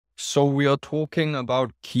So we are talking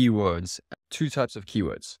about keywords, two types of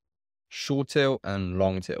keywords, short tail and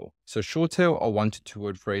long tail. So short tail are 1 to 2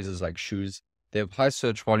 word phrases like shoes. They have high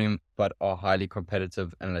search volume, but are highly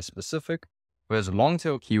competitive and less specific. Whereas long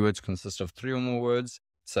tail keywords consist of 3 or more words,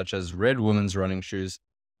 such as red women's running shoes.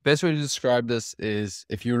 Best way to describe this is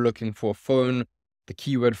if you're looking for a phone, the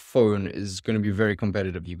keyword phone is going to be very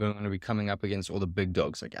competitive. You're going to be coming up against all the big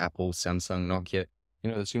dogs like Apple, Samsung, Nokia.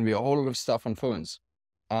 There's going to be a whole lot of stuff on phones.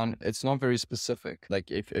 And it's not very specific. Like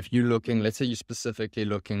if you're looking, let's say you're specifically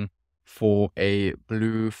looking for a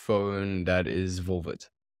blue phone that is velvet,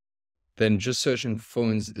 then just searching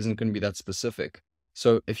phones isn't going to be that specific.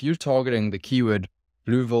 So if you're targeting the keyword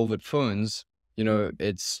blue velvet phones,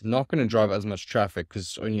 it's not going to drive as much traffic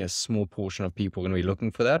because only a small portion of people are going to be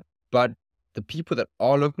looking for that. But the people that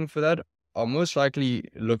are looking for that are most likely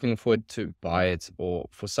looking for it to buy it, or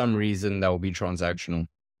for some reason that will be transactional.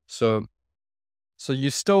 So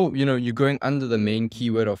you still, you're going under the main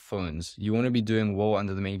keyword of phones. You want to be doing well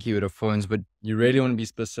under the main keyword of phones, but you really want to be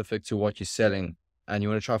specific to what you're selling. And you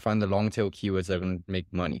want to try to find the long tail keywords that are going to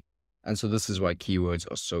make money. And so this is why keywords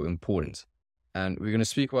are so important. And we're going to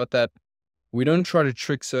speak about that. We don't try to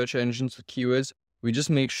trick search engines with keywords. We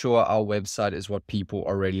just make sure our website is what people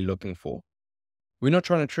are really looking for. We're not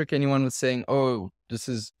trying to trick anyone with saying, oh, this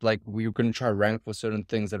is like, we're going to try to rank for certain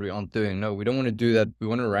things that we aren't doing. No, we don't want to do that. We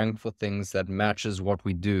want to rank for things that matches what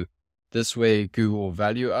we do. This way, Google will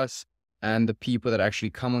value us, and the people that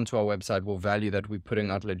actually come onto our website will value that we're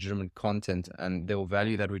putting out legitimate content, and they'll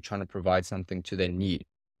value that we're trying to provide something to their need.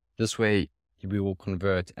 This way, we will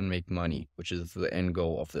convert and make money, which is the end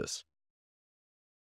goal of this.